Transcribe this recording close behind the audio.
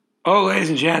Oh, ladies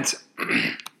and gents,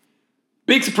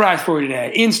 big surprise for you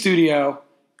today. In studio,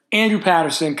 Andrew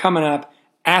Patterson coming up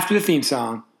after the theme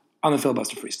song on the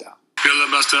Filibuster Freestyle.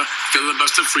 Filibuster,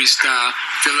 filibuster freestyle.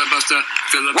 Filibuster,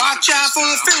 filibuster. Watch out for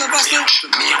the filibuster.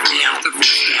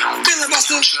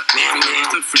 Filibuster.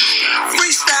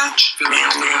 Freestyle.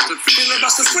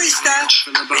 Filibuster freestyle.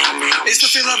 It's the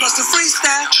filibuster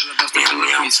freestyle.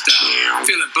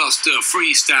 Filibuster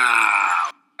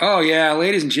freestyle. Oh, yeah,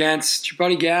 ladies and gents, it's your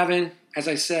buddy Gavin, as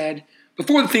I said.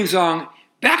 Before the theme song,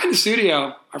 back in the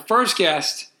studio, our first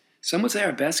guest, some would say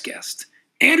our best guest,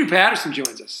 Andrew Patterson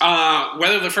joins us.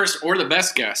 Whether the first or the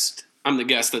best guest, I'm the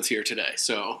guest that's here today.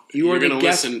 So You are you're the gonna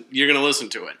guest. listen. You're gonna listen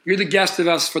to it. You're the guest of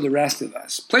us for the rest of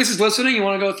us. Places listening, you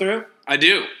want to go through? I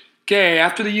do. Okay,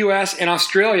 after the U.S. and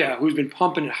Australia, who's been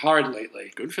pumping it hard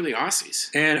lately. Good for the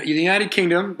Aussies. And the United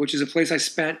Kingdom, which is a place I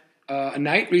spent a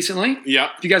night recently.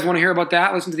 Yep. If you guys want to hear about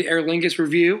that, listen to the Aer Lingus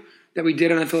review that we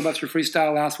did on the Filibuster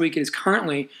Freestyle last week. It is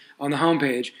currently on the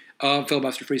homepage of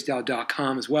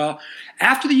filibusterfreestyle.com as well.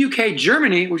 After the UK,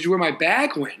 Germany, which is where my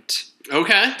bag went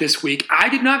Okay. this week. I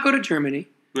did not go to Germany,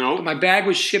 but No. my bag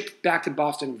was shipped back to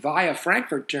Boston via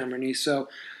Frankfurt, Germany. So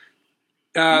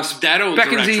That old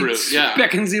direct route. Yeah.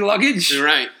 Beckinsey luggage. You're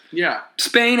right. Yeah.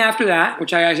 Spain after that,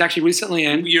 which I was actually recently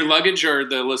in. Your luggage or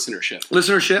the listenership?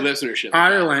 Listenership.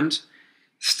 Ireland.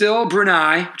 Still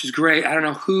Brunei, which is great. I don't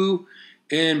know who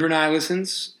in Brunei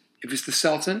listens. If it's the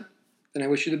Sultan, then I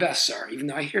wish you the best, sir. Even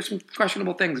though I hear some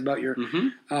questionable things about your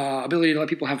ability to let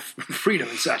people have freedom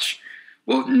and such.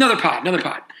 Well, another pod.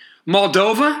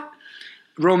 Moldova,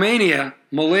 Romania,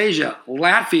 Malaysia,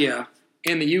 Latvia,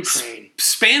 and the Ukraine.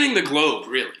 Spanning the globe,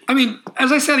 really. I mean,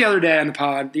 as I said the other day on the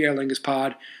pod, the Aer Lingus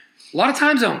pod, a lot of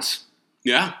time zones.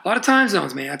 Yeah. A lot of time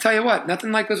zones, man. I tell you what,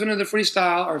 nothing like listening to the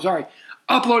freestyle,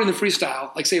 uploading the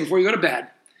freestyle, like say before you go to bed.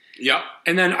 Yep.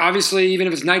 And then obviously, even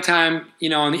if it's nighttime,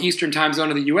 on the Eastern time zone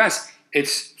of the U.S.,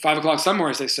 it's 5 o'clock somewhere,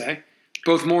 as they say,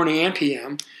 both morning and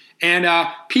PM. And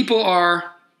people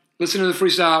are listening to the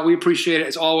freestyle. We appreciate it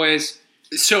as always.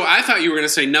 So I thought you were going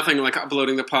to say nothing like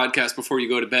uploading the podcast before you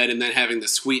go to bed and then having the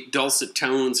sweet dulcet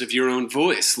tones of your own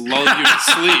voice lull you to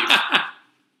sleep.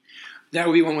 That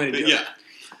would be one way to do it. Yeah.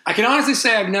 I can honestly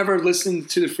say I've never listened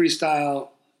to the freestyle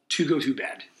to go to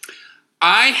bed.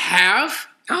 I have,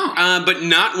 Oh. but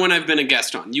not when I've been a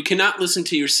guest on. You cannot listen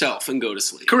to yourself and go to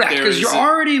sleep. Correct, There because is you're a-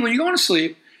 already, when you're going to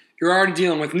sleep, you're already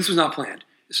dealing with, and this was not planned,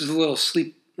 this is a little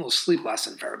sleep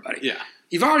lesson for everybody. Yeah.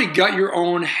 You've already got your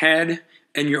own head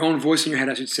and your own voice in your head,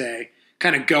 I should say,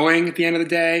 kind of going at the end of the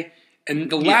day. And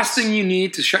the last thing you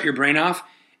need to shut your brain off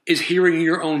is hearing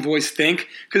your own voice think.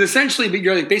 Because essentially,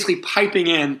 you're like basically piping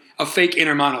in a fake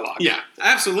inner monologue. Yeah,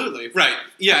 absolutely. Right.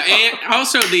 Yeah, and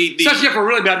also the Sets you up for a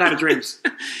really bad night of dreams.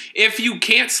 if you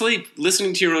can't sleep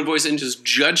listening to your own voice and just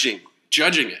judging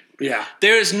it. Yeah,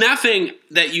 There is nothing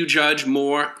that you judge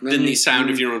more than the sound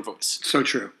Mm-hmm. of your own voice. so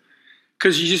true.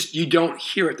 Because you don't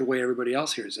hear it the way everybody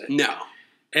else hears it. No.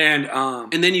 And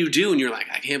And then you do, and you're like,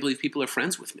 I can't believe people are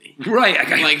friends with me. right,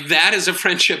 Like, that is a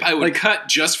friendship I would cut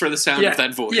just for the sound of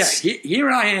that voice. Yeah, here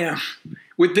I am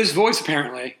with this voice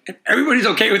apparently, and everybody's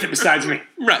okay with it besides me.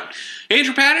 Right.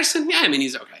 Andrew Patterson? Yeah, I mean,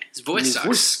 he's okay. His voice His sucks.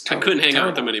 voice I couldn't hang out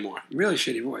with terrible. him anymore. Really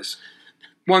shitty voice.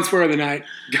 One swear of the night,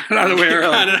 got out of the way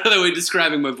early. Another way of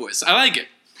describing my voice. I like it.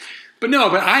 But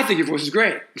I think your voice is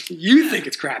great. You think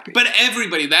it's crappy. But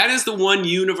everybody, that is the one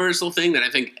universal thing that I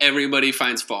think everybody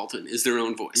finds fault in, is their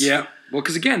own voice. Yeah. Well,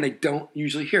 because again, they don't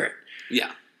usually hear it.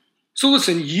 Yeah. So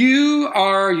listen, you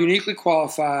are uniquely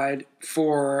qualified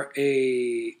for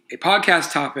a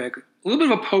podcast topic, a little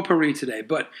bit of a potpourri today,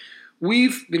 but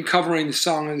we've been covering the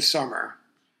song of the summer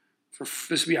for,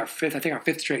 this will be our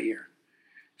fifth straight year.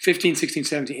 15, 16,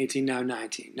 17, 18, now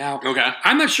 19. Now, Okay.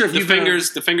 I'm not sure if The you've been-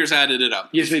 fingers added it up.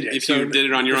 Yes, they did. If So you did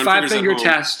it on your the own fingers at five-finger home.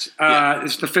 test, Yeah.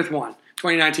 it's the fifth one,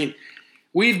 2019.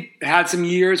 We've had some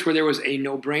years where there was a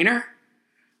no-brainer.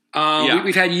 Yeah.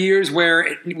 We've had years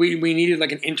where we needed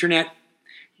like an internet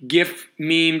GIF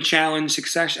meme challenge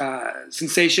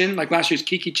sensation, like last year's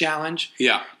Kiki challenge.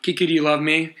 Yeah. Kiki, Do You Love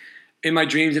Me? In My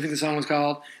Dreams, I think the song was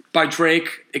called, by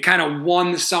Drake. It kind of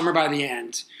won the summer by the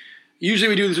end. Usually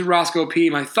we do this with Roscoe P.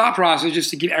 My thought process, just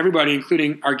to give everybody,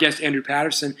 including our guest Andrew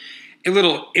Patterson, a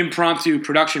little impromptu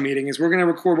production meeting, is we're going to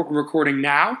record what we're recording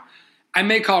now. I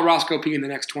may call Roscoe P in the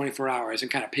next 24 hours and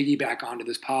kind of piggyback onto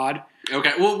this pod.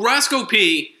 Okay. Well, Roscoe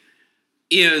P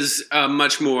is a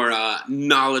much more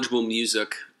knowledgeable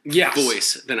music Yes.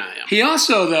 voice than I am. He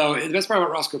also, though, the best part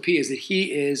about Roscoe P is that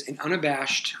he is an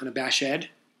unabashed,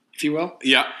 if you will,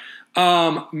 Yeah.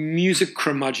 music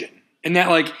curmudgeon. And that,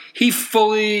 like, he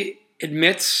fully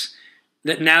admits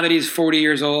that now that he's 40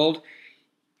 years old,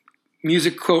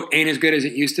 music, quote, ain't as good as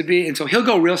it used to be. And so he'll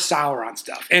go real sour on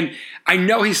stuff. And I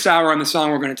know he's sour on the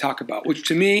song we're going to talk about, which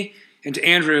to me and to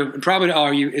Andrew and probably to all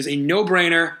of you is a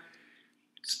no-brainer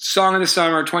song of the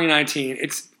summer 2019.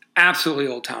 It's absolutely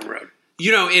Old Town Road.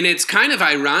 You know, and it's kind of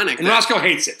ironic. And Roscoe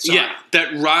hates it. Sorry. Yeah,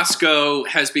 that Roscoe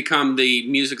has become the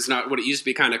music is not what it used to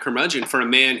be, kind of curmudgeon for a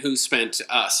man who spent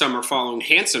summer following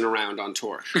Hanson around on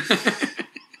tour.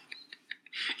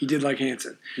 He did like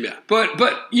Hanson. Yeah.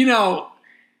 But you know,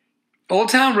 Old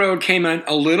Town Road came in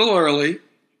a little early.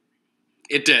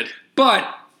 It did.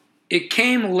 But it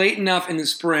came late enough in the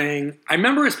spring. I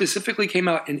remember it specifically came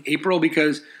out in April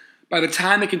because by the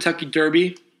time the Kentucky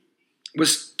Derby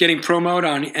was getting promoted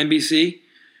on NBC,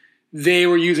 they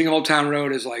were using Old Town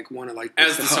Road as like one of like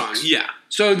As the song, hooks. yeah.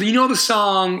 So you know the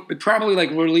song would probably like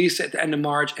release at the end of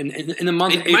March and in the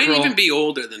month of April. It might even be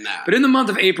older than that. But in the month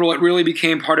of April, it really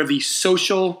became part of the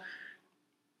social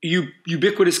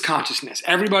ubiquitous consciousness.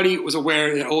 Everybody was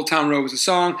aware that Old Town Road was a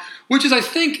song, which is, I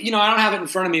think, you know, I don't have it in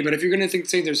front of me, but if you're going to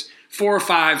say there's 4 or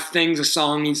 5 things a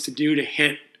song needs to do to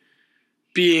hit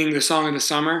being the song of the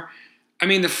summer, I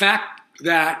mean, the fact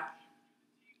that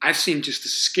I've seen just the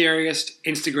scariest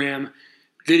Instagram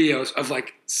videos of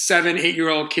like 7,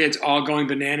 8-year-old kids all going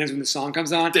bananas when the song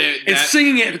comes on and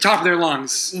singing it at the top of their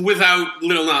lungs. Without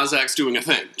Lil Nas X doing a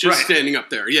thing. Just standing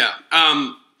up there, yeah.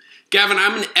 Gavin,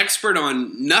 I'm an expert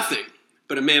on nothing,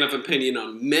 but a man of opinion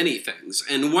on many things.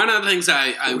 And one of the things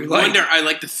I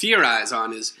like to theorize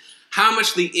on is how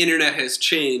much the internet has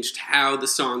changed how the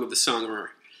song of the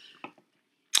summer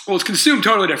Well, it's consumed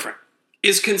totally different.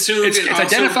 is consumed It's and also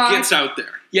identified. gets out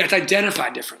there. Yeah, it's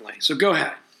identified differently. So go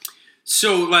ahead.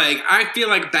 So, like, I feel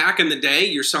like back in the day,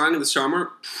 your song of the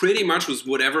summer pretty much was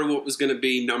what was going to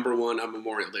be number one on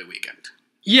Memorial Day weekend.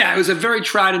 Yeah, it was a very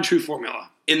tried and true formula.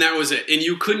 And that was it. And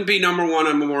you couldn't be number one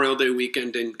on Memorial Day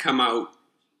weekend and come out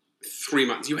 3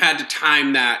 months. You had to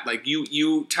time that. Like,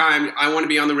 you timed, I want to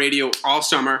be on the radio all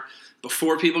summer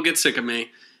before people get sick of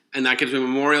me. And that gives me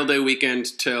Memorial Day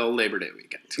weekend till Labor Day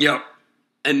weekend. Yep.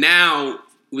 And now,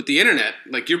 with the internet,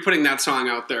 like, you're putting that song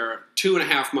out there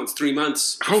 2.5 months, 3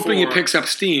 months Hoping it before. picks up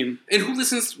steam. And who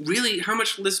listens, really, how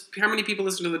many people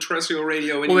listen to the terrestrial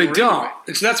radio Well, anymore? they don't. anyway?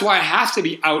 And so that's why it has to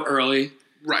be out early.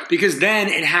 Right. Because then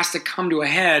it has to come to a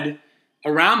head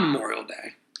around Memorial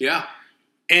Day. Yeah.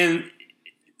 And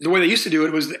the way they used to do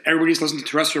it was that everybody just listened to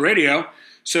terrestrial radio.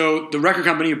 So the record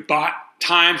company bought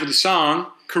time for the song,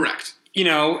 Correct. you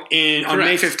know, on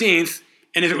May 15th.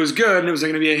 And if it was good and it was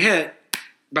going to be a hit,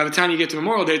 by the time you get to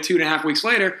Memorial Day, 2.5 weeks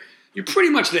later, you're pretty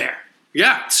much there.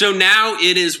 Yeah. So now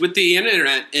it is with the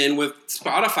internet and with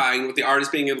Spotify and with the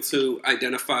artists being able to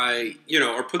identify, you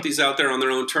know, or put these out there on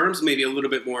their own terms, maybe a little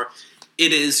bit more.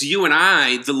 It is you and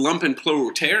I, the lumpen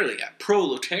proletariat.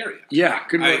 Yeah,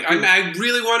 good work. I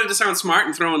really wanted to sound smart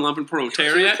and throw in lumpen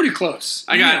proletariat. Pretty close.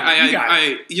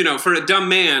 You know, for a dumb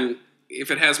man,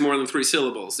 if it has more than 3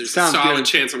 syllables, there's Sounds a solid good.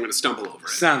 chance I'm going to stumble over it.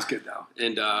 Sounds good, though.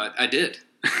 And I did.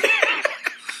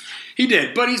 He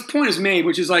did, but his point is made,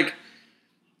 which is like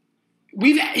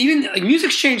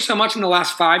music's changed so much in the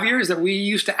last 5 years that we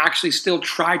used to actually still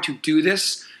try to do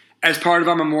this as part of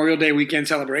our Memorial Day weekend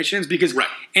celebrations because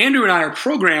Andrew and I are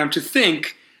programmed to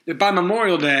think that by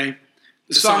Memorial Day,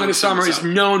 the song of the summer is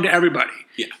known to everybody.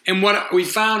 Yeah. And what we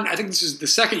found, I think this is the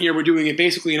second year we're doing it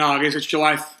basically in August. It's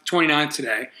July 29th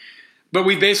today. But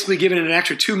we've basically given it an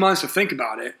extra 2 months to think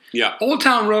about it. Yeah. Old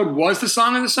Town Road was the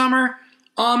song of the summer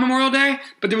on Memorial Day,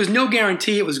 but there was no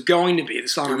guarantee it was going to be the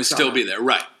song of the summer. It would still be there,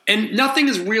 right. And nothing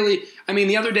is really, I mean,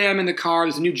 the other day I'm in the car,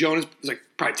 there's a new there's like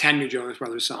probably 10 new Jonas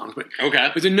Brothers songs, but Okay.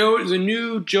 there's a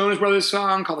new Jonas Brothers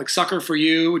song called like Sucker for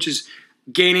You, which is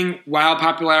gaining wild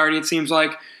popularity, it seems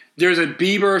like. There's a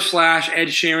Bieber / Ed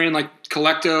Sheeran, like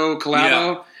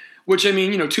collabo, which, I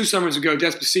mean, you know, 2 summers ago,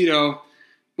 Despacito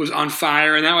was on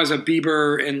fire, and that was a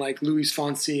Bieber and like Luis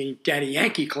Fonsi and Daddy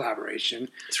Yankee collaboration.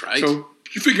 That's right. So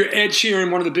you figure Ed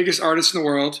Sheeran, one of the biggest artists in the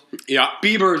world. Yeah.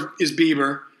 Bieber is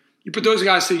Bieber. You put those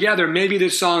guys together, maybe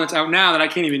this song that's out now that I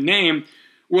can't even name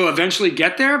will eventually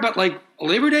get there, but like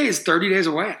Labor Day is 30 days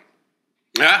away.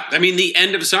 Yeah, I mean, the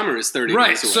end of summer is 30 Right.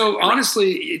 days away. So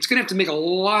honestly, it's going to have to make a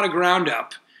lot of ground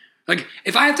up. Like,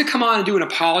 if I have to come on and do an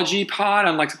apology pod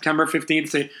on like September 15th and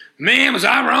say, man, was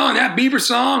I wrong? That Bieber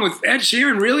song with Ed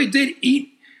Sheeran really did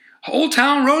eat Old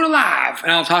Town Road alive.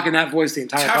 And I'll talk in that voice the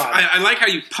entire pod. I like how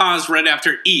you paused right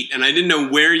after eat, and I didn't know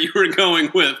where you were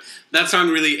going with that song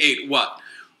really ate what.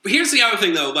 But here's the other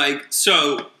thing, though. Like,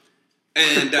 so,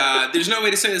 and there's no way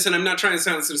to say this, and I'm not trying to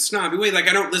sound in a snobby way. Like,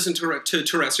 I don't listen to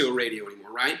terrestrial radio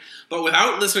anymore, right? But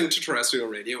without listening to terrestrial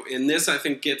radio, and this, I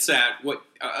think, gets at what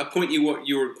a point you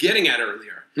were getting at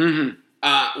earlier. Mm-hmm.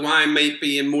 why I might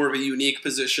be in more of a unique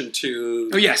position to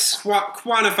Oh, yes.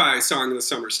 quantify Song of the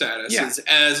Summer status Yeah. is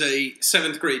as a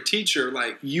 7th grade teacher,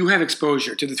 like, You have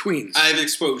exposure to the tweens. I have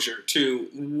exposure to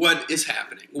what is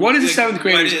happening. What is the Like, 7th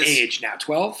grader's what is age now?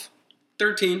 12?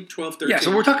 13, 12, 13. Yeah,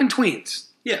 so we're talking tweens.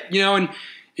 Yeah. You know, and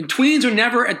tweens are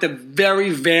never at the very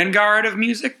vanguard of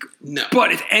music. No.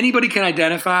 But if anybody can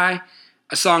identify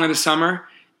a song of the summer,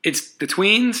 it's the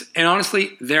tweens, and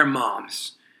honestly, their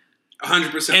moms.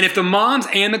 100%. And if the moms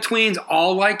and the tweens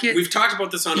all like it, We've talked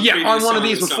about this on a yeah, previous on one of Song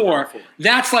these the Summer before,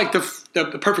 that's like the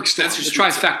perfect storm, That's the your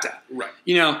sweet spot. trifecta. Right.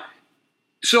 You know,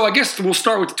 so I guess we'll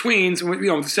start with the tweens. You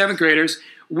know, with the 7th graders.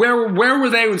 Where were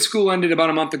they when school ended about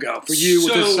a month ago for you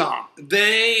with this song?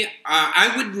 They,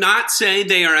 I would not say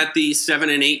they are at the 7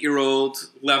 and 8-year-old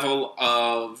level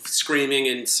of screaming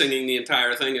and singing the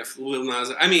entire thing. If Lil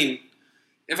Nas, I mean,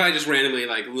 if I just randomly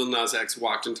like Lil Nas X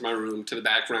walked into my room to the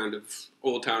background of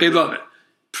Old Town, They Road, love it.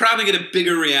 probably get a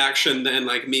bigger reaction than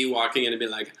like me walking in and be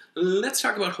like, let's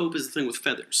talk about Hope is the Thing with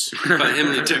Feathers by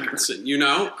Emily Dickinson, you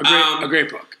know? A great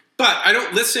book. But I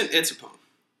don't listen, it's a poem.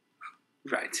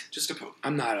 Right. Just a poem.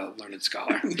 I'm not a learned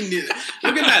scholar. Look at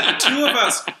that. The two of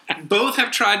us both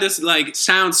have tried to like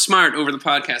sound smart over the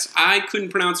podcast. I couldn't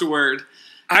pronounce a word.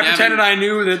 I pretended I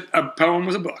knew that a poem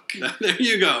was a book. There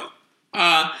you go.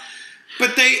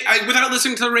 But without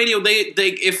listening to the radio, they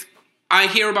if I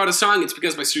hear about a song, it's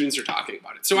because my students are talking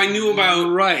about it. So I knew about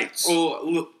Right.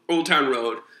 Old Town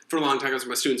Road for a long time because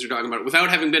my students are talking about it. Without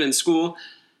having been in school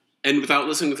and without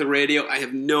listening to the radio, I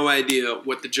have no idea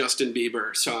what the Justin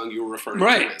Bieber song you were referring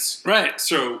to is. Right.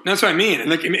 So That's what I mean. And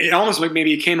like, it almost like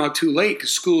maybe it came out too late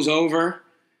because school's over.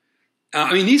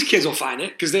 I mean, these kids will find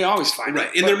it because they always find right,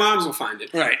 it. and But- their moms will find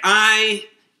it. Right. I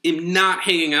am not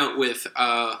hanging out with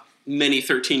many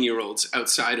 13-year-olds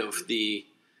outside of the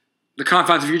the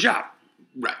confines of your job.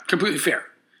 right. Completely fair.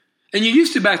 And you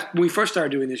used to, back when we first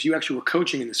started doing this, you actually were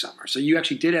coaching in the summer. So you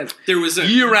actually did have There was a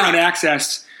year-round right.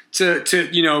 access to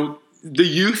you know, the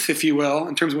youth, if you will,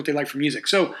 in terms of what they like from music.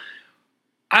 So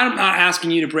I'm not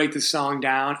asking you to break this song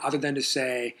down other than to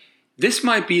say this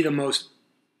might be the most,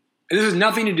 and this has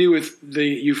nothing to do with the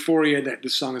euphoria that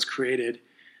this song has created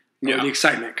or Yeah. the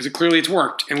excitement, because clearly it's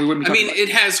worked, and we wouldn't be I talking mean, about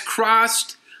it has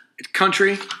crossed it.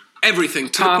 Country, everything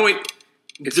to Top. the point.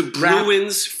 it's The rap.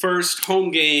 Bruins' first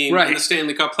home game Right. in the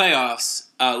Stanley Cup playoffs,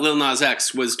 Lil Nas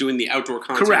X was doing the outdoor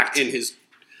concert Correct. in his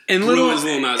And Bruins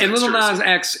Lil Nas X Lil Nas jersey.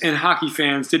 X and hockey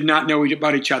fans did not know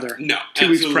about each other. no 2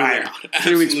 weeks absolutely prior. not.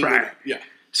 3 weeks Absolutely prior. not. Yeah.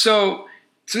 So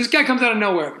this guy comes out of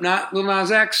nowhere. Not Lil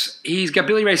Nas X. He's got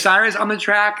Billy Ray Cyrus on the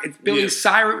track. It's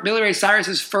Yeah. Billy Ray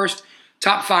Cyrus's first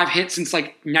top 5 hit since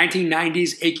like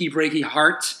 1990s Achy Breaky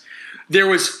Heart. There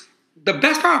was the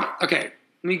best part. Okay,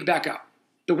 let me back up.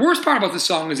 The worst part about this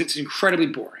song is it's incredibly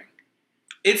boring.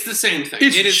 It's the same thing.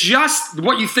 It's It is just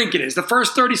what you think it is. The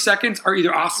first 30 seconds are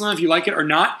either awesome if you like it or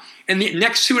not, and the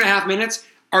next 2.5 minutes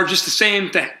are just the same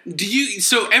thing.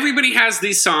 so everybody has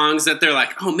these songs that they're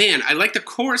like, oh man, I like the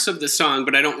chorus of the song,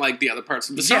 but I don't like the other parts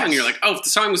of the song. Yes. You're like, oh, if the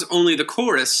song was only the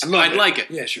chorus, love I'd like it.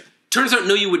 Yeah, sure. Turns out,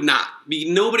 no, you would not.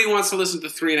 Nobody wants to listen to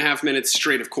 3.5 minutes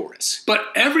straight of chorus. But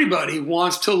everybody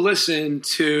wants to listen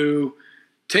to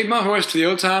Take My Horse to the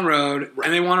Old Town Road,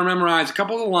 and they want to memorize a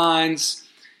couple of the lines,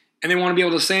 and they want to be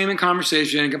able to say them in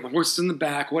conversation, get my horses in the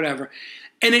back, whatever.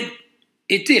 And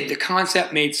it did. The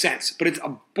concept made sense, but it's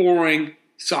a boring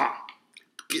song.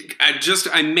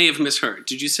 I may have misheard.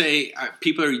 Did you say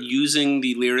people are using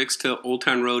the lyrics to Old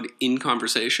Town Road in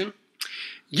conversation?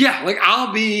 Yeah, like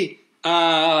I'll be,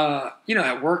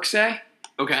 at work, say,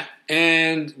 Okay.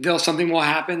 and something will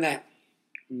happen that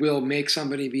will make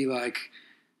somebody be like,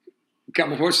 got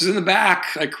my horses in the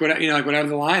back, like whatever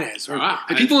the line is. Or Wow.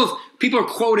 like people are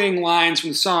quoting lines from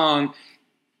the song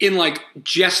in like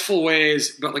jestful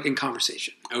ways, but like in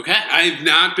conversation. Okay. I've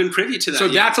not been privy to that So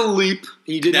yet. that's a leap.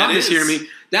 You did That not mishear is. me.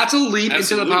 That's a leap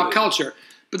into the pop Absolutely. culture.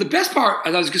 But the best part,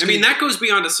 that goes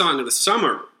beyond a song of the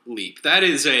summer leap. That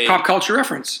is a pop culture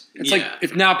reference. It's like Yeah.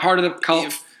 it's now part of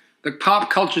If- the pop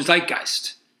culture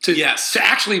zeitgeist. Yes. To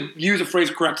actually use a phrase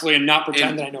correctly and not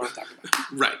pretend And- that I know what I'm talking about.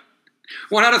 right.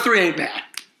 1 out of 3 ain't bad.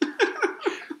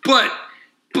 but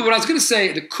what I was going to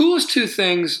say, the coolest 2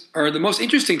 things, or the most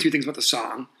interesting 2 things about the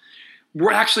song,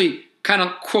 were actually kind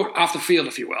of, quote, off the field,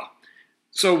 if you will.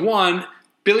 So 1,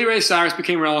 Billy Ray Cyrus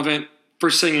became relevant for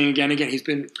singing again. Again, he's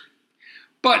been...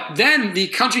 But then the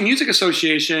Country Music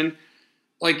Association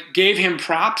gave him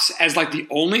props as the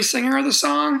only singer of the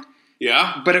song,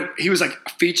 Yeah. but he was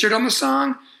featured on the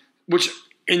song, which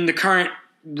in the current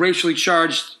racially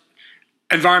charged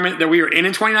environment that we are in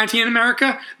 2019 in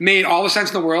America made all the sense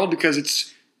in the world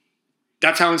because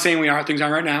that's how insane things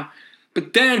are right now.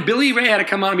 But then Billy Ray had to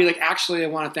come on and be like, actually, I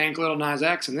want to thank Lil Nas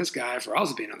X and this guy for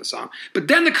also being on the song. But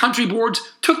then the country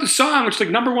boards took the song, which is like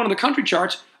number one on the country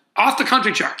charts, off the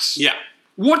country charts. Yeah.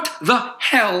 What the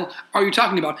hell are you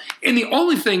talking about? And the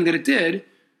only thing that it did,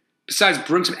 besides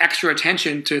bring some extra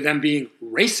attention to them being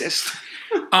racist,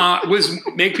 was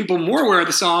make people more aware of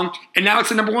the song. And now it's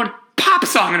the number one pop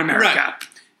song in America. Right.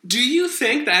 Do you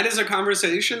think that is a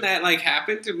conversation that like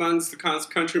happened amongst the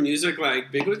country music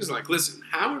like bigwigs? Like, listen,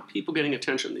 how are people getting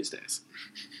attention these days?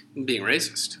 Being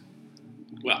racist.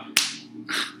 Well,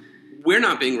 we're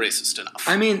not being racist enough.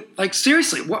 I mean, like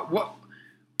seriously, what?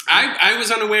 I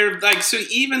was unaware of like so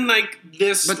even like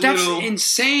this. But that's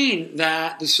insane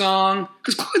that the song,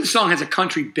 because clearly the song has a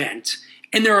country bent,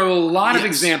 and there are a lot of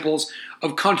examples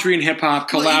of country and hip hop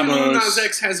collabos. Well, even Nas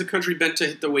X has a country bent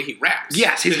to the way he raps.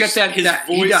 Yes, he's got that. His voice,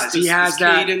 he does. He has his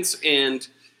that cadence, and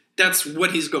that's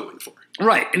what he's going for.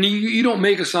 Right, and you don't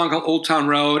make a song called Old Town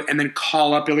Road and then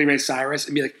call up Billy Ray Cyrus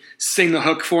and be like, sing the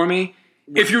hook for me,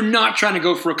 if you're not trying to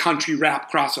go for a country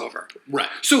rap crossover. Right.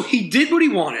 So he did what he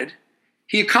wanted.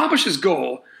 He accomplished his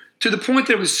goal to the point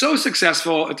that it was so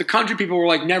successful that the country people were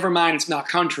like, never mind, it's not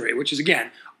country, which is,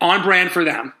 again, on brand for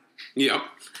them. Yep.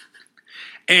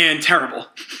 And terrible.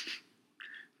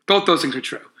 Both those things are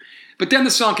true. But then the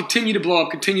song continued to blow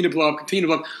up, to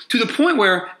the point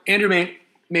where Andrew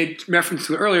made reference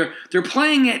to it earlier. They're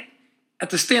playing it at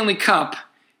the Stanley Cup,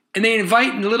 and they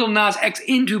invite Lil Nas X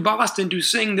into Boston to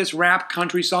sing this rap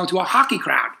country song to a hockey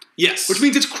crowd. Yes. Which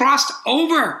means it's crossed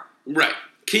over. Right.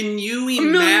 Can you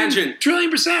imagine?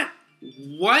 Trillion%.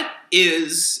 What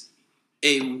is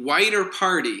a whiter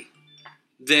party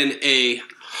than a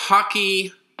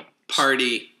hockey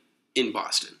party in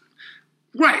Boston?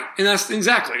 Right, and that's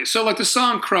exactly. So like the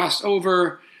song crossed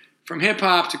over from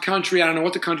hip-hop to country. I don't know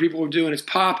what the country people were doing. It's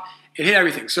pop. It hit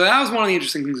everything. So that was one of the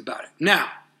interesting things about it. Now,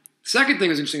 the second thing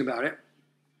that's interesting about it,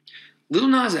 Lil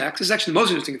Nas X is actually the most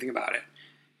interesting thing about it.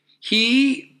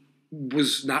 He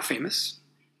was not famous.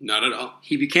 Not at all.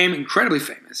 He became incredibly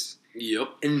famous. Yep.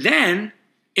 And then,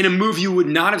 in a move you would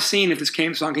not have seen if this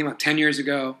song came out 10 years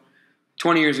ago,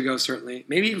 20 years ago certainly,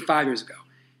 maybe even 5 years ago,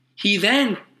 he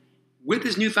then, with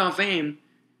his newfound fame,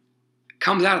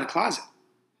 comes out of the closet.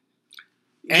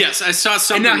 And, yes, I saw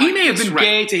something. And now he like may have this, been right.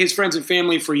 gay to his friends and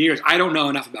family for years. I don't know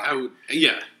enough about it.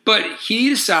 Yeah. But he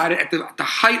decided at the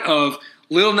height of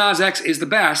Lil Nas X is the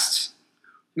best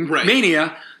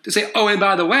mania to say, oh, and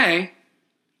by the way,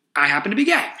 I happen to be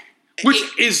gay. Which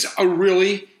is a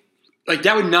really, like,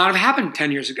 that would not have happened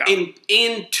 10 years ago.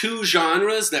 In two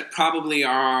genres that probably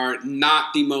are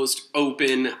not the most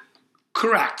open.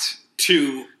 Correct.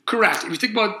 To. Correct. If you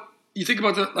think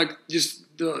about the, like, just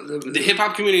the hip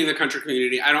hop community and the country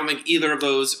community, I don't think either of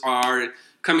those are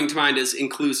coming to mind as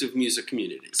inclusive music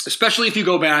communities. Especially if you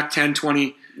go back 10,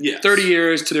 20, 30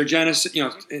 years to their genesis,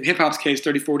 in hip hop's case,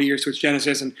 30, 40 years to its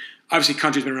genesis, and obviously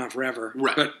country's been around forever.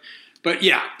 Right. But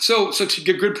yeah, so to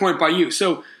get a good point by you.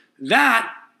 So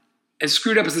that, as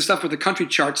screwed up as the stuff with the country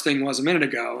charts thing was a minute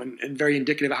ago, and very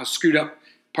indicative of how screwed up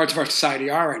parts of our society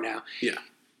are right now. Yeah.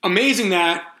 Amazing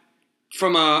that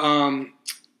from a,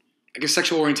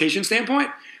 sexual orientation standpoint,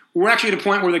 we're actually at a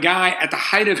point where the guy at the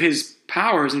height of his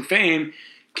powers and fame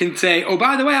can say, oh,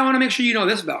 by the way, I want to make sure you know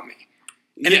this about me.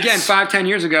 And again, 5-10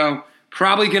 years ago,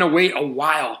 probably going to wait a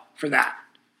while for that.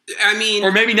 I mean,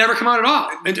 or maybe never come out at all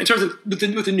in terms of with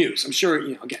the news. I'm sure,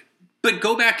 again. But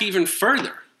go back even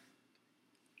further.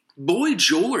 Boy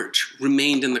George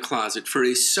remained in the closet for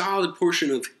a solid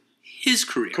portion of his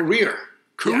career.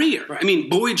 Yeah, right. I mean,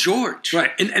 Boy George.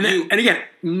 Right. And again,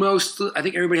 I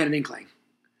think everybody had an inkling.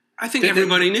 I think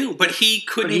everybody knew, but he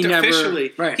couldn't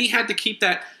officially. Right. He had to keep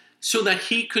that so that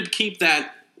he could keep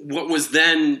that what was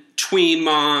then tween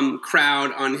mom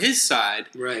crowd on his side.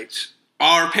 Right.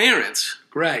 Our parents.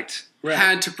 Right.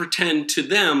 Had to pretend to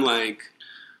them like.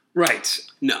 Right.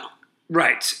 No.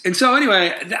 Right. And so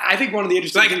anyway, I think one of the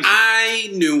interesting things. I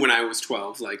knew when I was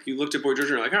 12, like, you looked at Boy George and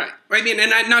you're like, all right. I mean,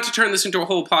 and not to turn this into a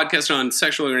whole podcast on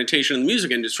sexual orientation in the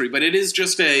music industry, but it is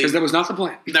just a... Because that was not the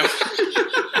plan. Hey,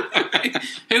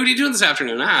 what are you doing this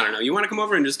afternoon? I don't know. You want to come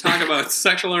over and just talk about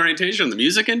sexual orientation in the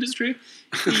music industry?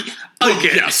 Book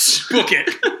it. Yes. Book it.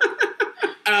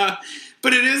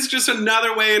 But it is just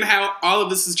another way in how all of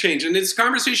this has changed. And it's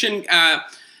conversation...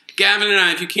 Gavin and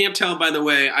I, if you can't tell by the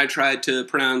way I tried to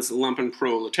pronounce lumpen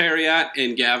proletariat,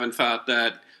 and Gavin thought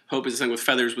that Hope is a Thing with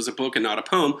Feathers was a book and not a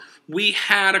poem, we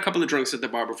had a couple of drinks at the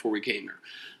bar before we came here.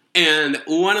 And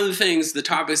one of the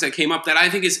topics that came up that I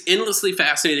think is endlessly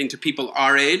fascinating to people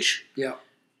our age,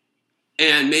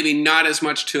 and maybe not as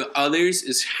much to others,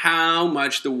 is how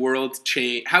much the world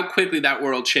changed, how quickly that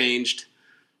world changed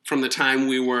from the time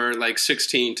we were like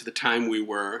 16 to the time we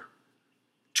were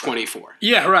 24.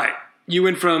 Yeah, right. You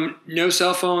went from no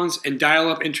cell phones and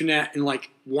dial-up internet in like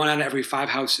 1 out of every 5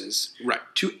 houses, Right.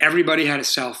 to everybody had a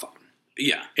cell phone.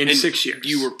 Yeah. In And 6 years.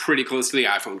 You were pretty close to the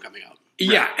iPhone coming out.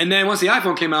 Yeah, and then once the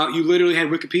iPhone came out, you literally had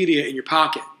Wikipedia in your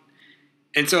pocket.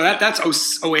 And so that's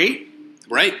 08?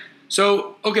 Right.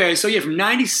 So, okay, so from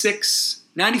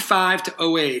 95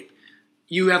 to 08,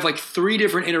 you have like 3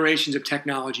 different iterations of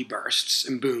technology bursts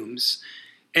and booms.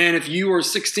 And if you were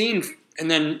 16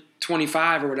 and then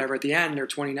 25 or whatever at the end, or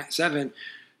 27,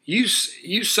 you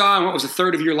saw in what was a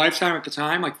third of your lifetime at the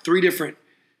time, like 3 different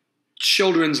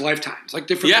children's lifetimes, like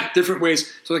different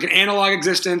ways. So like an analog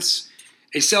existence,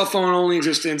 a cell phone only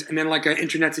existence, and then like an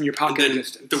internet's in your pocket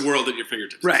existence. The world at your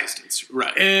fingertips existence.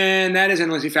 Right. And that is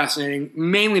endlessly fascinating,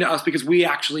 mainly to us because we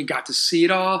actually got to see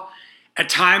it all at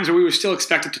times where we were still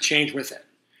expected to change with it.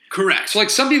 Correct. So like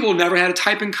some people never had to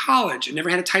type in college and never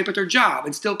had to type at their job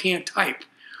and still can't type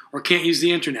or can't use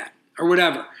the internet or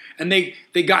whatever. And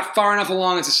they got far enough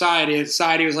along in society, and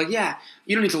society was like, yeah,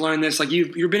 you don't need to learn this. Like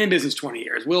you've been in business 20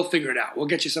 years. We'll figure it out. We'll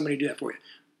get you somebody to do that for you.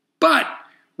 But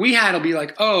we had to be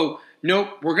like, oh, nope,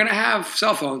 we're going to have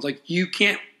cell phones. Like you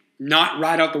can't not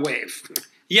ride out the wave.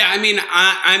 Yeah, I mean,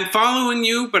 I'm following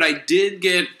you, but I did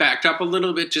get backed up a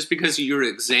little bit just because your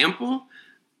example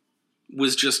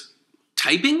was just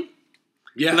typing.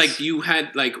 Yes. Like you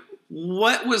had, like,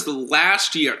 what was the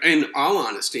last year, in all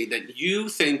honesty, that you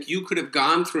think you could have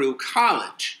gone through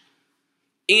college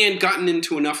and gotten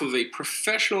into enough of a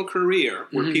professional career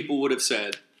where people would have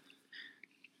said,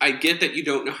 I get that you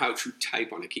don't know how to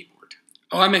type on a keyboard.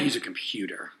 Oh, I meant use a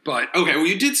computer, but Okay, well,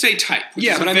 you did say type, which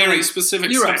is a I meant very like,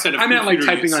 specific you're right. subset of I meant like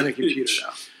computer typing on a usage. computer,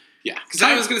 though. Yeah, because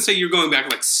I was going to say you're going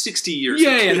back like 60 years.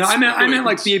 Yeah. No, I meant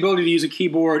like the ability to use a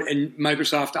keyboard and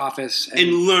Microsoft Office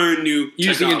and learn new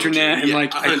use the technology. internet and Yeah,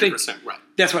 like 100%, I think right.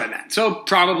 that's what I meant. So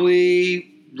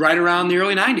probably right around the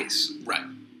early 90s. Right.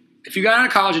 If you got out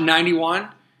of college in 91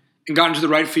 and got into the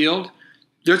right field,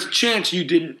 there's a chance you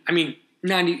didn't. I mean,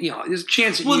 90. There's a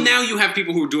chance. That Well, now you have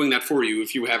people who are doing that for you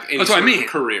if you have any that's sort what I mean. of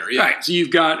career. Yeah. Right. So you've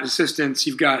got assistants.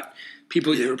 You've got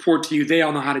people that report to you. They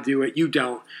all know how to do it. You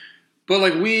don't. But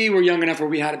like we were young enough where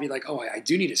we had to be like, oh, I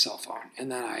do need a cell phone,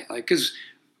 and then because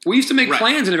we used to make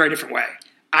plans in a very different way.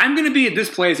 I'm going to be at this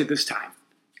place at this time,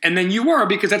 and then you were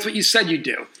because that's what you said you'd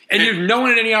do, and you've no one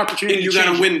had any opportunity. And you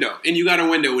got a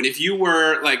window, and if you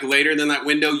were like later than that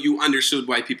window, you understood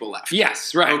why people left.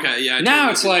 Yes, right. Okay, yeah. Now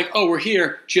totally it's like, oh, we're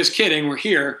here. Just kidding, we're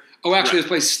here. Oh, actually, this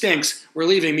place stinks. We're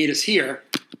leaving. Meet us here,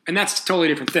 and that's a totally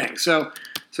different thing. So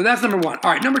that's number 1.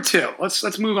 All right, number 2.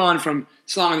 Let's move on from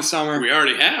Song in the Summer. We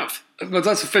already have. But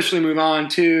let's officially move on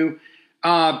to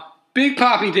Big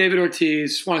Papi David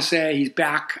Ortiz. Just want to say he's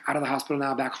back out of the hospital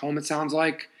now, back home, it sounds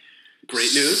like.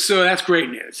 Great news. So that's great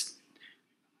news.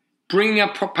 Bringing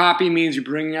up Papi means you're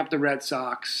bringing up the Red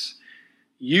Sox.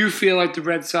 You feel like the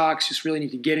Red Sox just really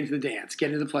need to get into the dance,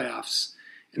 get into the playoffs,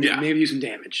 and maybe do some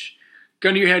damage.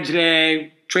 Gun to your head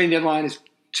today. Trading deadline is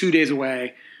 2 days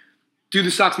away. Do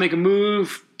the Sox make a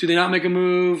move? Do they not make a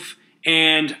move?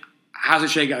 And how's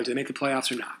it shake out? Do they make the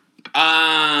playoffs or not?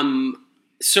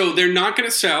 So they're not going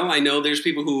to sell. I know there's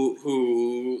people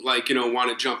who want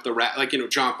to jump the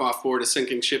jump off board a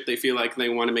sinking ship. They feel like they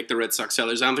want to make the Red Sox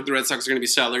sellers. I don't think the Red Sox are going to be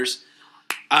sellers.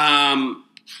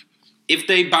 If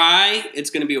they buy, it's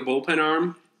going to be a bullpen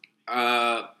arm.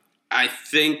 I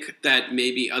think that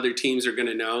maybe other teams are going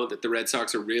to know that the Red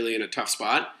Sox are really in a tough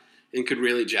spot and could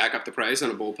really jack up the price on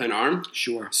a bullpen arm.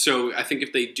 Sure. So I think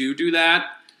if they do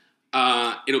that,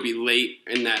 it'll be late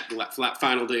in that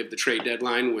final day of the trade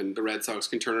deadline when the Red Sox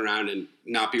can turn around and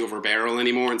not be over a barrel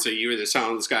anymore and say you're either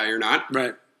selling this guy or not.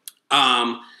 Right.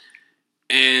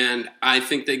 And I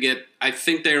think they're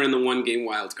in the 1-game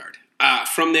wild card.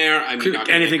 From there, I mean,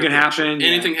 anything could happen.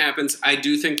 Anything happens. I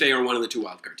do think they are one of the 2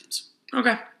 wild card teams.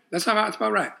 Okay, that's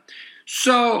about right.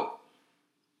 So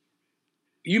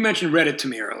you mentioned Reddit to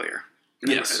me earlier.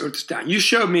 Yes. I wrote this down. You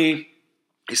showed me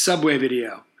a Subway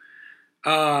video.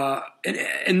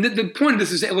 And the point of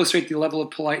this is to illustrate the level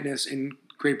of politeness in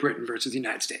Great Britain versus the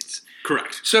United States.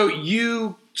 Correct. So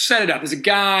you set it up. There's a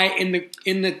guy in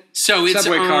the so it's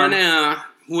subway on car.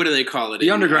 What do they call it? The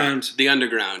Underground. The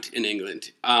Underground in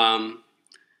England.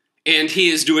 And he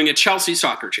is doing a Chelsea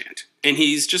soccer chant. And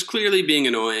he's just clearly being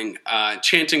annoying,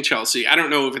 chanting Chelsea. I don't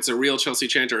know if it's a real Chelsea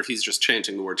chant or if he's just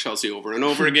chanting the word Chelsea over and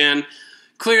over again.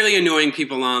 Clearly annoying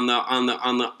people on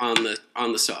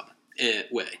the sub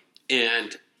way.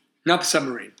 And not the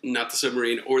submarine. Not the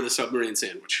submarine or the submarine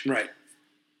sandwich. Right.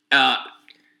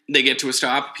 they get to a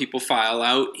stop. People file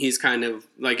out. He's kind of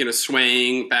like in a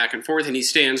swaying back and forth, and he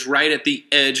stands right at the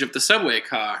edge of the subway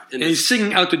car. And he's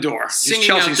singing out the door. Singing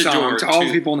Chelsea out the song door to all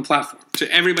the people on the platform. To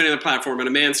everybody on the platform. And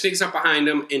a man sneaks up behind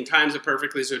him and times it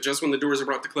perfectly. So just when the doors are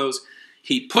about to close,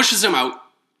 he pushes him out.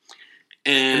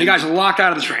 And the guy's locked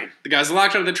out of the train. The guy's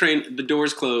locked out of the train. The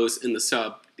doors close in the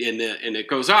sub, and it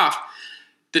goes off.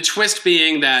 The twist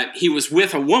being that he was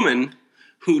with a woman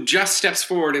who just steps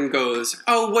forward and goes,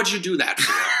 "Oh, what'd you do that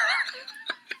for?"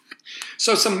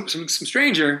 So some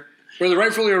stranger, whether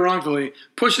rightfully or wrongfully,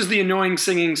 pushes the annoying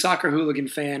singing soccer hooligan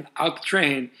fan out the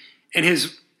train, and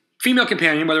his female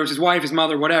companion, whether it's his wife, his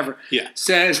mother, whatever,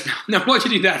 says, "No,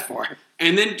 what'd you do that for?"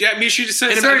 And then she just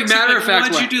says, in a very matter-of-fact way,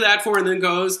 "What'd you do that for?" And then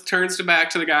turns back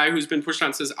to the guy who's been pushed on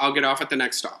and says, "I'll get off at the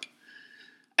next stop."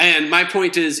 And my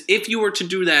point is, if you were to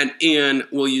do that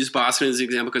we'll use Boston as an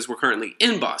example because we're currently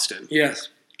in Boston. Yes.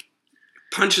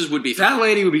 Punches would be that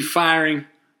lady would be firing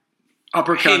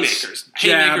uppercuts,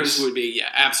 Haymakers would be,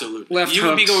 absolutely. Left you hooks.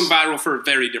 would be going viral for a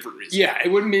very different reason. Yeah, it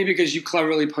wouldn't be because you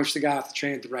cleverly pushed the guy off the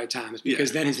train at the right time. It's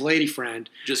because then his lady friend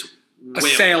just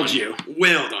assailed you.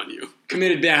 Wailed on you.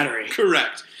 Committed battery.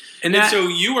 Correct. And so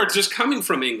you are just coming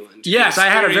from England. Yes, I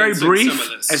had a very brief, some of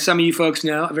this. as some of you folks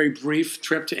know, a very brief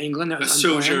trip to England. That was a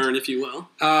sojourn, if you will.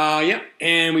 Yeah,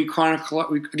 and we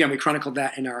chronicled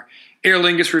that in our Aer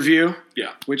Lingus review.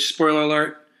 Yeah. Which, spoiler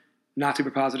alert, not super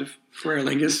positive for Aer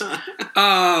Lingus.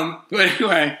 But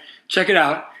anyway, check it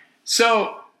out.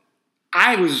 So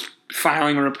I was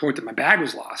filing a report that my bag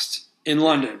was lost in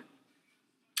London.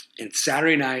 And it's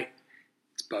Saturday night.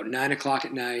 It's about 9 o'clock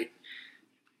at night.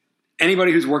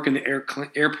 Anybody who's working the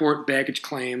airport baggage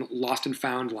claim lost and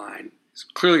found line is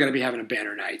clearly going to be having a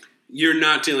banner night. You're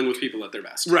not dealing with people at their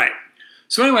best. Right.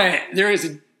 So anyway, there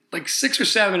is like 6 or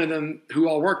 7 of them who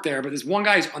all work there, but there's one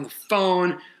guy's on the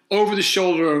phone over the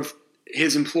shoulder of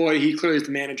his employee. He clearly is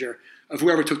the manager of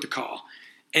whoever took the call.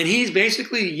 And he's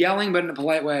basically yelling, but in a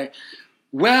polite way,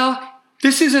 "Well,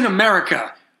 this isn't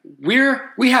America.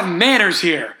 We have manners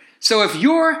here. So if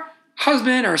your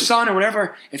husband or son or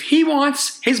whatever, if he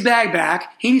wants his bag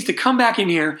back, he needs to come back in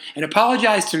here and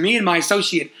apologize to me and my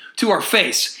associate to our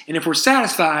face. And if we're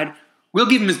satisfied, we'll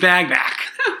give him his bag back."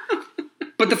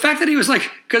 But the fact that he was like,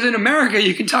 because in America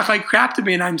you can talk like crap to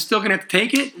me and I'm still going to have to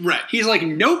take it. Right. He's like,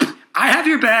 "Nope, I have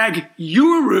your bag. You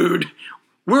were rude.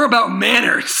 We're about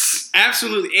manners."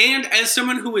 Absolutely. And as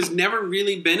someone who has never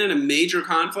really been in a major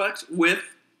conflict with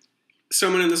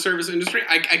someone in the service industry,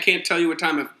 I can't tell you what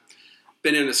time I've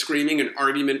been in a screaming and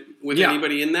argument with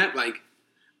anybody in that. Like,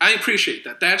 I appreciate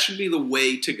that. That should be the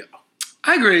way to go.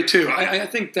 I agree too. I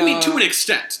think that, I mean, to an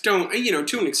extent. To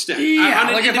an extent. Yeah,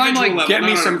 On like if I'm like, level, "Get me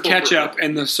not on some a corporate ketchup," level.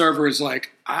 and the server is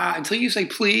like, until you say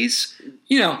please,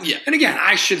 Yeah. And again,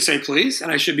 I should say please,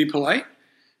 and I should be polite,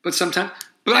 but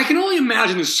I can only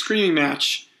imagine the screaming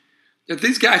match that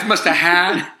these guys must have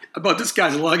had about this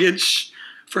guy's luggage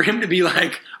for him to be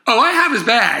like, "Oh, I have his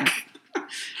bag."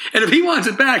 And if he wants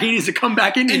it back, he needs to come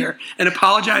back in here and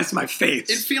apologize to my face.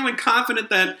 And feeling confident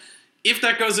that if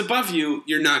that goes above you,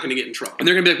 you're not going to get in trouble. And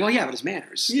they're going to be like, "Well, yeah, but it's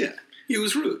manners." Yeah, he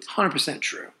was rude. 100%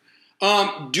 true.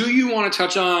 Do you want to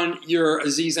touch on your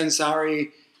Aziz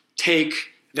Ansari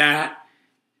take that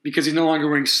because he's no longer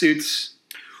wearing suits?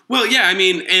 Well, yeah, I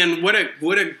mean, and what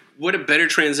a better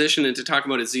transition into talk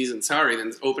about Aziz Ansari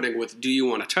than opening with "Do you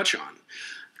want to touch on?"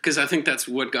 Because I think that's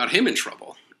what got him in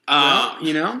trouble. Well,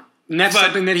 that's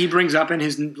something that he brings up in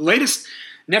his latest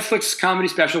Netflix comedy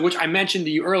special, which I mentioned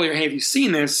to you earlier. Hey, have you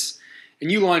seen this?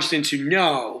 And you launched into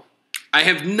no. I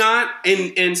have not,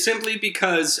 and simply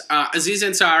because Aziz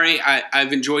Ansari,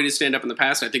 I've enjoyed his stand-up in the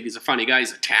past. I think he's a funny guy.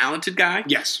 He's a talented guy.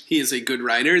 Yes. He is a good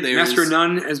writer. Master of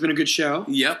None has been a good show.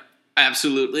 Yep,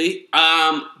 absolutely.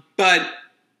 But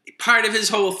part of his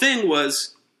whole thing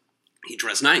was he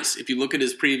dressed nice. If you look at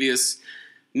his previous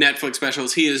Netflix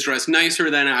specials, he is dressed nicer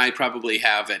than I probably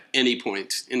have at any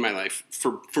point in my life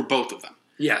for both of them.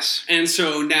 Yes. And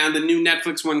so now the new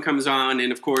Netflix one comes on,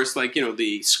 and of course,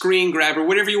 the screen grabber,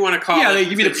 whatever you want to call it. Yeah, they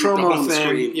give you the promo home thing.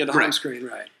 screen. Yeah, the home screen,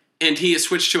 right. And he has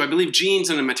switched to, I believe,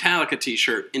 jeans and a Metallica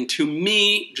t-shirt. And to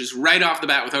me, just right off the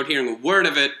bat, without hearing a word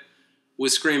of it,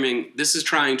 was screaming, "This is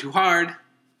trying too hard.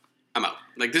 I'm out.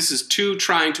 Like, this is too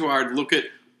trying too hard. Look at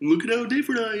how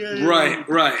different I am."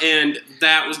 Right. And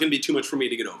that was going to be too much for me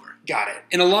to get over. Got it.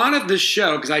 And a lot of this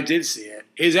show, because I did see it,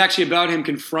 is actually about him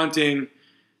confronting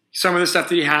some of the stuff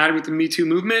that he had with the Me Too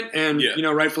movement, and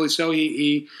rightfully so.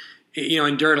 He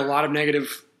endured a lot of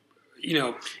negative.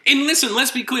 And listen,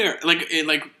 let's be clear. Like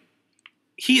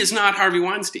he is not Harvey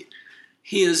Weinstein.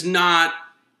 He is not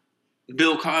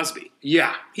Bill Cosby.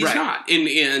 Yeah, he's not.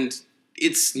 And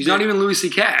He's not even Louis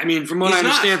C.K. I mean, from what I He's not.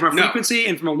 understand, from a No. frequency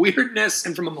and from a weirdness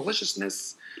and from a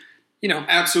maliciousness,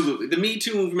 Absolutely. The Me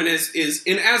Too movement is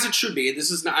and as it should be,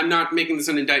 I'm not making this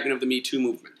an indictment of the Me Too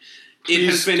movement. It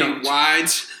has been don't. a wide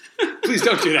Please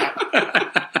don't do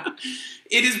that.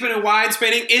 it has been a wide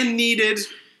spanning and needed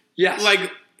Yes.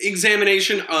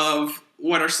 examination of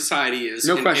what our society is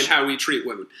No and question. how we treat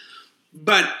women.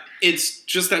 But it's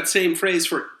just that same phrase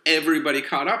for everybody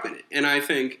caught up in it. And I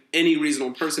think any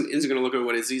reasonable person isn't going to look at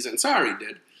what Aziz Ansari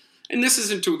did. And this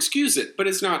isn't to excuse it, but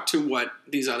it's not to what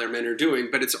these other men are doing.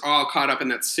 But it's all caught up in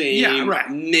that same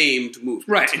named movement.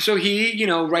 Right. And so he,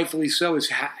 rightfully so,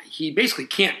 he basically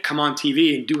can't come on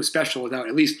TV and do a special without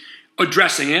at least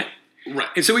addressing it. Right.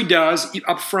 And so he does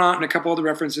up front and a couple other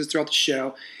references throughout the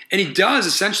show. And he does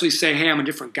essentially say, hey, I'm a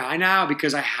different guy now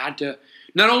because I had to,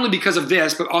 not only because of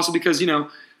this, but also because,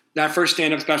 that first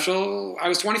stand-up special, I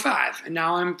was 25 and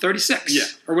now I'm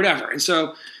 36 or whatever. And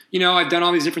so, I've done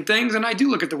all these different things and I do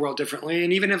look at the world differently.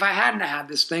 And even if I hadn't had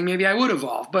this thing, maybe I would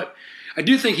evolve. But I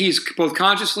do think he's both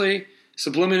consciously,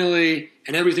 subliminally,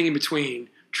 and everything in between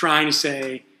trying to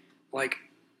say,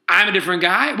 I'm a different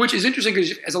guy, which is interesting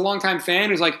because as a longtime fan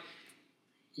who's like,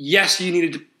 yes, you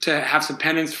needed to have some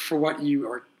penance for what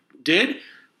you did,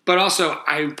 but also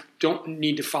I don't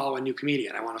need to follow a new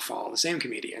comedian. I want to follow the same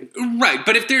comedian. Right,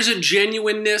 but if there's a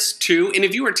genuineness too, and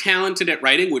if you are talented at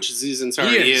writing, which Aziz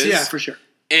Ansari is, yeah, for sure.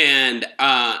 And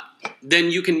then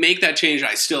you can make that change,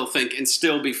 I still think, and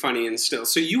still be funny and still.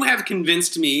 So you have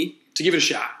convinced me To give it a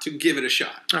shot. to give it a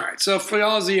shot. All right, so for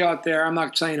all of you out there, I'm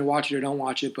not saying to watch it or don't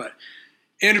watch it, but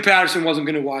Andrew Patterson wasn't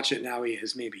going to watch it. Now he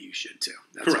is. Maybe you should too.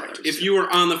 That's what I Correct. would If say. you were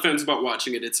on the fence about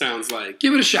watching it, it sounds like...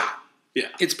 Give it a shot. Yeah.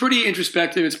 It's pretty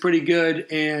introspective. It's pretty good.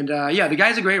 And the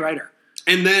guy's a great writer.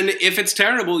 And then if it's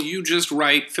terrible, you just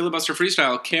write Filibuster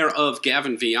Freestyle, care of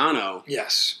Gavin Viano.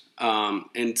 Yes.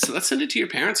 And so let's send it to your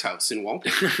parents' house in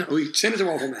Walton. We send it to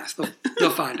Waffle Mass. They'll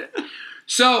find it.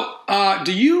 So,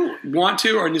 do you want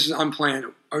to, or this is unplanned,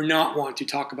 or not want to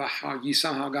talk about how you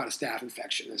somehow got a staph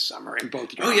infection this summer in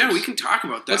both your Oh, yeah, arms? we can talk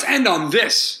about that. Let's end on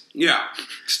this. Yeah.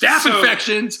 Staph So-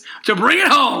 infections to bring it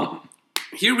home.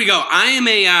 Here we go. I am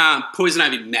a poison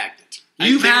ivy magnet.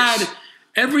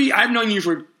 I've known you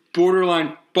for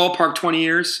borderline ballpark 20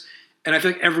 years, and I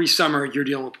feel like every summer you're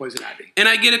dealing with poison ivy. And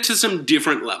I get it to some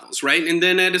different levels, right? And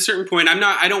then at a certain point,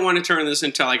 I don't want to turn this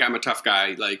into I'm a tough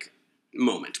guy,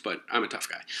 moment, but I'm a tough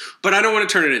guy. But I don't want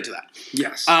to turn it into that.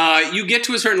 Yes. You get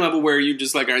to a certain level where you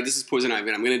just all right, this is poison ivy,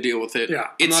 and I'm going to deal with it. Yeah,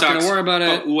 It I'm not sucks, going to worry about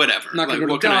it. but whatever. I'm not going to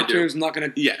go what to can I do? doctors. I'm not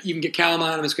going to even get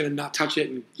calamine. I'm just going to not touch it.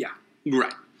 And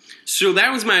Right. So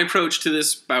that was my approach to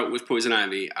this bout with poison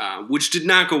ivy, which did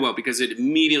not go well because it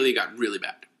immediately got really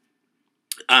bad.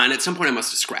 And at some point I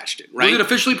must have scratched it, right? Was it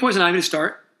officially poison ivy to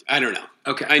start? I don't know.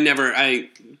 Okay.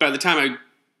 By the time I,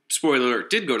 spoiler alert,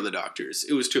 did go to the doctors,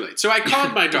 it was too late. So I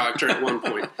called my doctor at one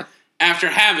point after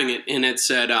having it and it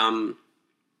said,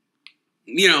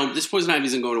 this poison ivy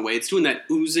isn't going away. It's doing that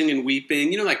oozing and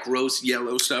weeping, that gross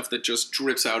yellow stuff that just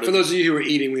drips out of For those of you who are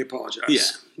eating, we apologize.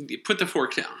 Yeah. You put the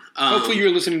fork down. Hopefully you're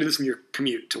listening to this in your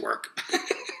commute to work.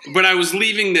 But I was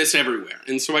leaving this everywhere.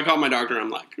 And so I called my doctor and I'm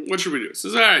like, what should we do? He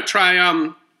says, all right,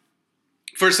 try,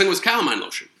 first thing was calamine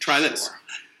lotion. Try this. Sure.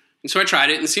 And so I tried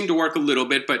it and it seemed to work a little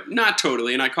bit, but not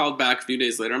totally. And I called back a few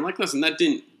days later. I'm like, listen, that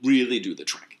didn't really do the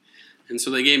trick. And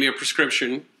so they gave me a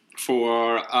prescription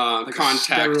for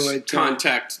contact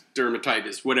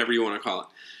dermatitis, whatever you want to call it.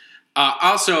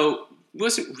 Also,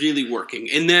 wasn't really working.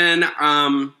 And then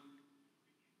I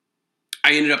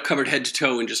ended up covered head to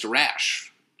toe in just a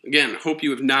rash. Again, hope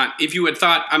you have not. If you had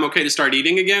thought I'm okay to start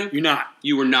eating again, You're not.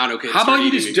 you were not okay. How to start about you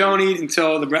eating just again. don't eat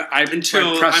until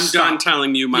I'm done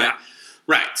telling you my. Yeah.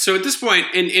 Right. So at this point,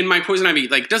 and my poison ivy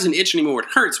doesn't itch anymore. It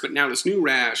hurts, but now this new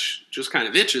rash just kind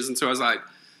of itches. And so I was like,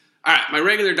 all right, my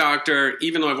regular doctor,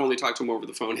 even though I've only talked to him over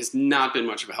the phone, has not been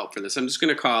much of a help for this. I'm just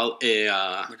going to call a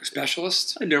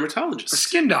specialist, a dermatologist, a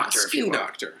skin doctor, a skin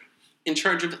doctor, in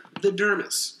charge of the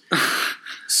dermis.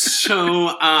 So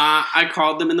I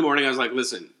called them in the morning. I was like,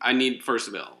 listen, I need first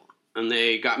available. And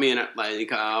they got me in at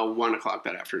 1 o'clock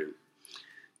that afternoon.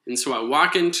 And so I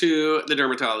walk into the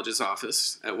dermatologist's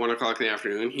office at 1 o'clock in the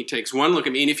afternoon. He takes one look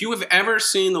at me. And if you have ever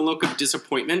seen the look of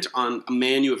disappointment on a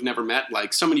man you have never met,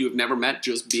 like someone you have never met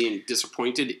just being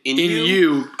disappointed in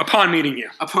you. Upon meeting you.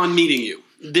 Upon meeting you.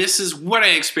 This is what I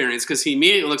experienced because he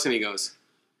immediately looks at me and goes,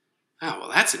 oh, well,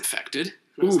 that's infected.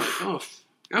 And I was like, oh,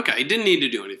 okay. He didn't need to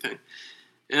do anything.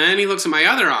 And then he looks at my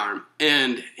other arm,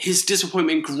 and his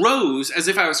disappointment grows as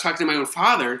if I was talking to my own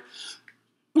father.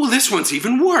 Well, this one's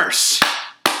even worse.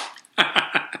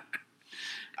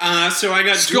 So I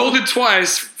got Scolded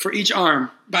twice for each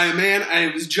arm. by a man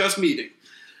I was just meeting.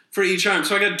 for each arm.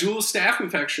 So I got dual staph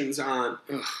infections on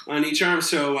each arm.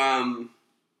 So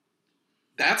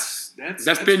that's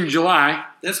been July.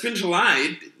 That's been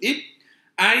July.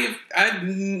 I've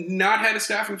not had a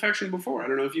staph infection before. I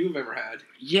don't know if you've ever had.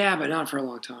 Yeah, but not for a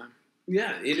long time.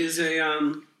 Yeah, it is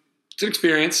it's an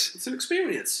experience. It's an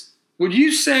experience. Would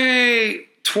you say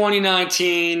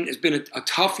 2019 has been a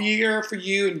tough year for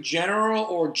you in general,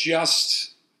 or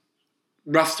just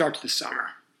rough start to the summer?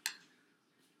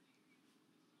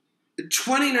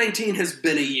 2019 has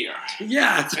been a year.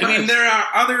 Yeah, I mean, there are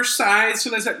other sides to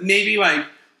this that maybe like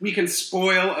we can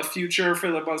spoil a future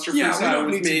filibuster. Yeah, we don't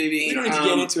need to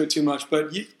get into it too much,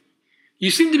 but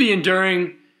you seem to be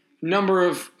enduring a number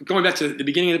of, going back to the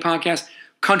beginning of the podcast,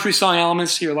 country song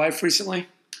elements to your life recently.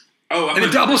 Oh, and the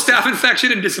double staph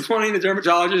infection and disappointing the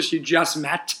dermatologist you just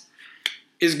met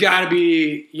is got to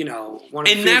be, one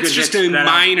of the. And that's just a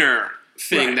minor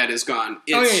thing Right. that is gone.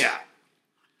 Yeah.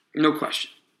 No question.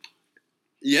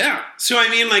 Yeah. So, I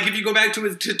mean, like, if you go back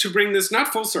to bring this,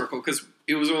 not full circle, because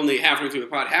it was only halfway through the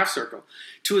pod, half circle,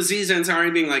 to Aziz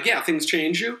Ansari being like, yeah, things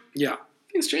change you. Yeah.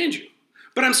 Things change you.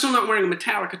 But I'm still not wearing a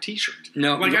Metallica t-shirt.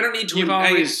 No. Like, I don't need to. But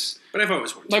I've always worn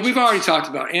t-shirts. Like we've already talked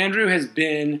about, Andrew has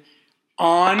been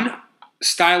on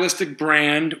stylistic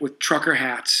brand with trucker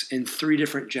hats in 3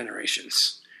 different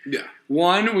generations. Yeah.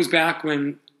 One was back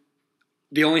when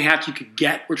the only hats you could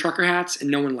get were trucker hats, and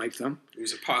no one liked them. It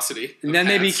was a paucity. And then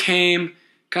they became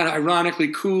kind of ironically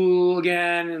cool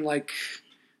again in like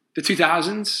the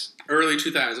 2000s. Early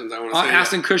 2000s, I want to say.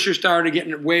 Ashton Kutcher started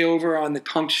getting way over on the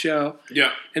punk show.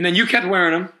 Yeah. And then you kept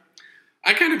wearing them.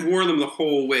 I kind of wore them the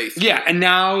whole way through. Yeah, and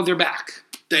now they're back.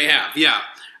 They have, yeah.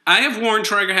 I have worn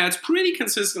trucker hats pretty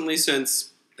consistently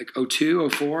since... Like 02,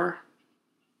 04?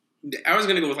 I was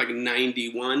going to go with like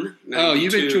 91, 92. Oh,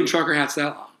 you've been doing trucker hats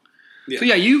that long. Yeah. So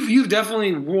yeah, you've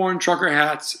definitely worn trucker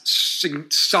hats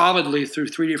solidly through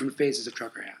 3 different phases of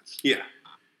trucker hats. Yeah.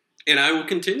 And I will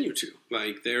continue to.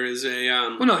 Like, there is a...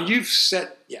 well, no, you've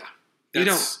set... Yeah. You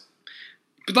don't...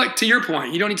 But like, to your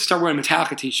point, you don't need to start wearing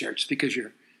Metallica t-shirts because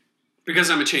you're... Because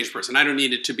I'm a changed person. I don't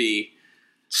need it to be...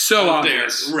 So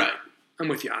obvious. There. Right. I'm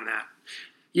with you on that.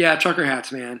 Yeah, trucker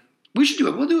hats, man. We should do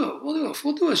it.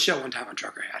 We'll do a show one time on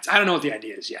trucker hats. I don't know what the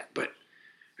idea is yet, but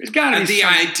there's got to be the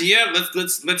idea.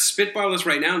 Let's spitball this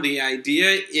right now. The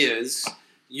idea is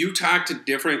you talk to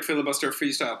different filibuster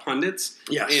freestyle pundits.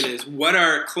 Yes. And is what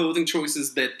are clothing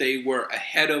choices that they were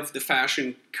ahead of the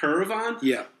fashion curve on?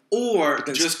 Yeah. Or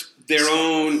just their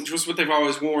own, just what they've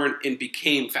always worn and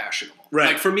became fashionable. Right.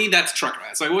 Like for me, that's trucker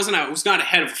hats. Like I was not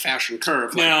ahead of a fashion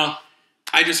curve. Like, No.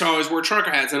 I just always wore trucker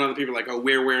hats, and other people are like, oh,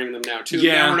 we're wearing them now too.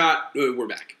 Yeah. Now we're not. We're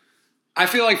back. I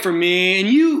feel like for me, and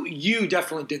you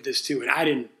definitely did this too, and I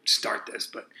didn't start this,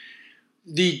 but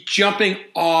the jumping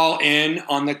all in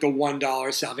on like the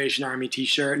 $1 Salvation Army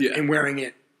t-shirt and wearing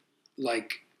it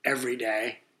like every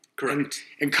day. Correct.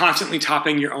 And constantly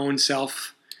topping your own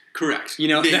self. Correct. You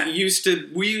know,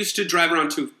 we used to drive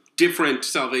around to different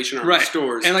Salvation Army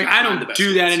stores. And like I don't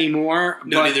do that anymore.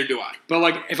 No, neither do I. But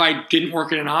like if I didn't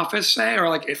work in an office, say, or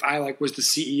like if I like was the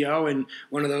CEO and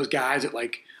one of those guys that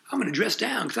like I'm going to dress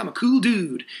down because I'm a cool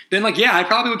dude, then like I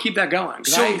probably would keep that going.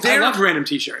 So I love random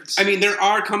t-shirts. I mean, there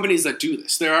are companies that do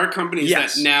this. There are companies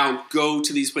that now go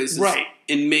to these places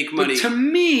and make money. But to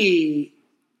me,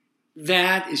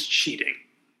 that is cheating.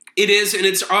 It is, and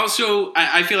it's also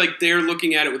I feel like they're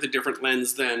looking at it with a different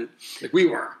lens than like we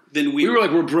were. We were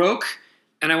like, we're broke,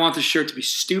 and I want this shirt to be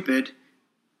stupid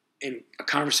and a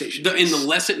conversation. And the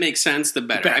less it makes sense, the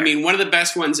better. I mean, one of the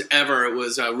best ones ever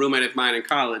was a roommate of mine in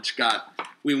college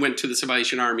we went to the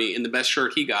Salvation Army, and the best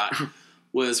shirt he got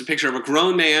was a picture of a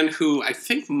grown man who I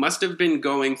think must have been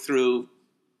going through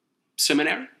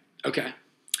seminary. Okay.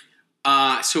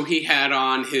 So he had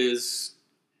on his...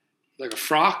 Like a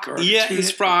frock? Or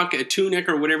his frock, a tunic,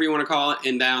 or whatever you want to call it,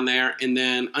 and down there, and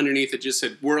then underneath it just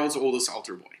said, World's Oldest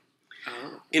Altar Boy.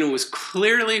 Oh. And it was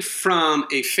clearly from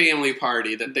a family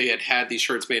party that they had these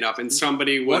shirts made up, and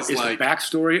somebody was what is the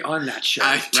backstory on that shirt?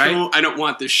 I don't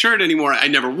want this shirt anymore. I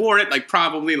never wore it. Like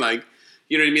probably like,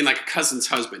 you know what I mean? Like a cousin's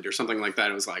husband or something like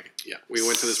that. It was like, yeah, we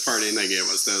went to this party and they gave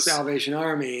us this. Salvation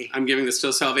Army. I'm giving this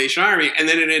to Salvation Army. And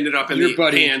then it ended up in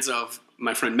the hands of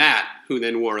my friend Matt, who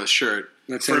then wore a shirt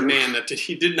for a man that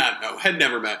he did not know, had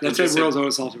never met. That's World's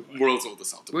Oldest Altar Boy. World's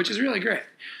Oldest Altar Boy. Which is really great.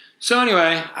 So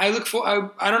anyway, I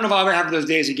don't know if I'll ever have those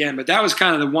days again, but that was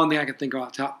kind of the one thing I could think of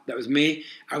off the top. That was me.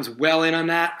 I was well in on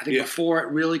that. I think before it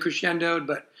really crescendoed,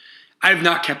 but I have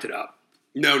not kept it up.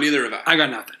 No, neither have I. I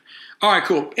got nothing. All right,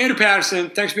 cool. Andrew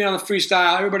Patterson, thanks for being on the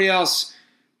freestyle. Everybody else,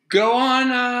 go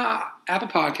on Apple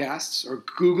Podcasts or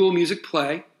Google Music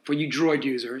Play for you Droid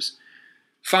users.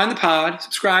 Find the pod,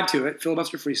 subscribe to it,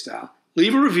 Filibuster Freestyle.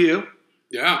 leave a review.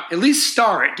 Yeah. At least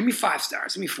star it. Give me 5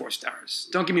 stars. Give me 4 stars.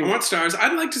 Don't give me I 1. want stars.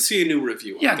 I'd like to see a new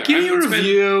review. Yeah, out there. give me a It's been-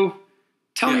 review.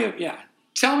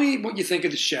 Tell me what you think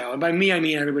of the show. And by me, I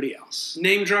mean everybody else.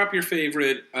 Name drop your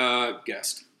favorite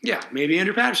guest. Yeah, maybe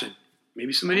Andrew Patterson.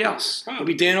 Maybe somebody else. Probably.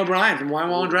 Maybe Dan O'Brien from Wine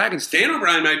Wall and Dragons. Dan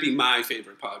O'Brien might be my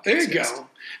favorite podcast. There you guest. go.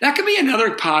 That could be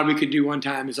another pod we could do one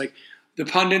time. Is like the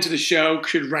pundits of the show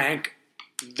should rank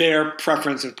their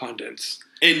preference of pundits.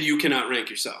 And you cannot rank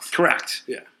yourself. Correct.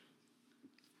 Yeah.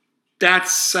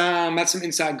 That's some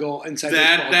inside goal.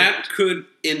 That could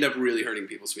end up really hurting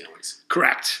people's feelings.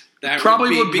 Correct. That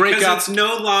probably would break because up. it's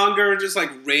no longer just like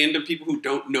random people who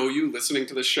don't know you listening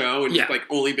to the show and Yeah. like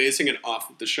only basing it off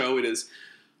of the show. It is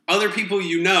other people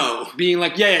you know. Being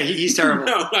like, he's terrible.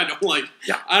 No, I don't like.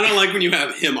 Yeah. I don't like when you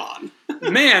have him on.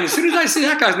 Man, as soon as I see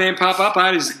that guy's name pop up,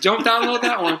 I just don't download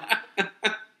that one.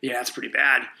 Yeah, that's pretty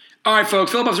bad. All right,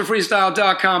 folks,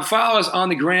 filibusterfreestyle.com. Follow us on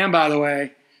the gram, by the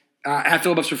way, at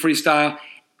filibusterfreestyle.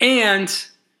 And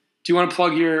do you want to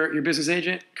plug your business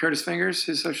agent, Curtis Fingers,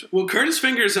 his social? Well, Curtis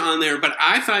Fingers on there, but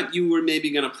I thought you were maybe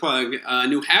going to plug a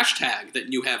new hashtag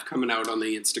that you have coming out on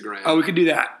the Instagram. Oh, we could do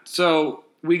that. So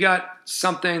we got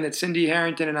something that Cindy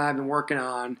Harrington and I have been working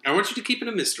on. I want you to keep it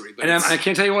a mystery, but And I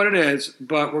can't tell you what it is,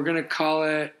 but we're going to call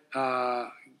it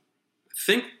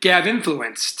think Gav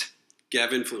Influenced.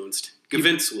 Gav influenced. Gav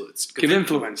influenced. Gav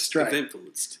influenced, right. Gav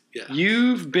influenced. Yeah.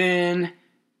 You've been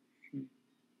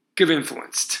Gav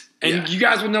Influenced. And Yeah. you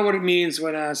guys will know what it means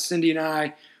when Cindy and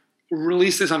I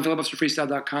release this on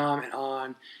filibusterfreestyle.com and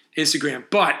on Instagram.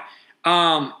 But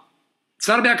it's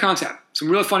not a bad concept. Some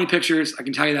real funny pictures. I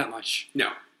can tell you that much. No.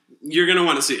 You're going to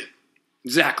want to see it.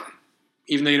 Exactly.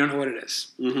 Even though you don't know what it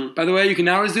is. Mm-hmm. By the way, you can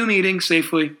now resume eating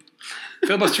safely.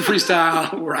 Filibuster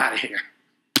Freestyle. We're out of here.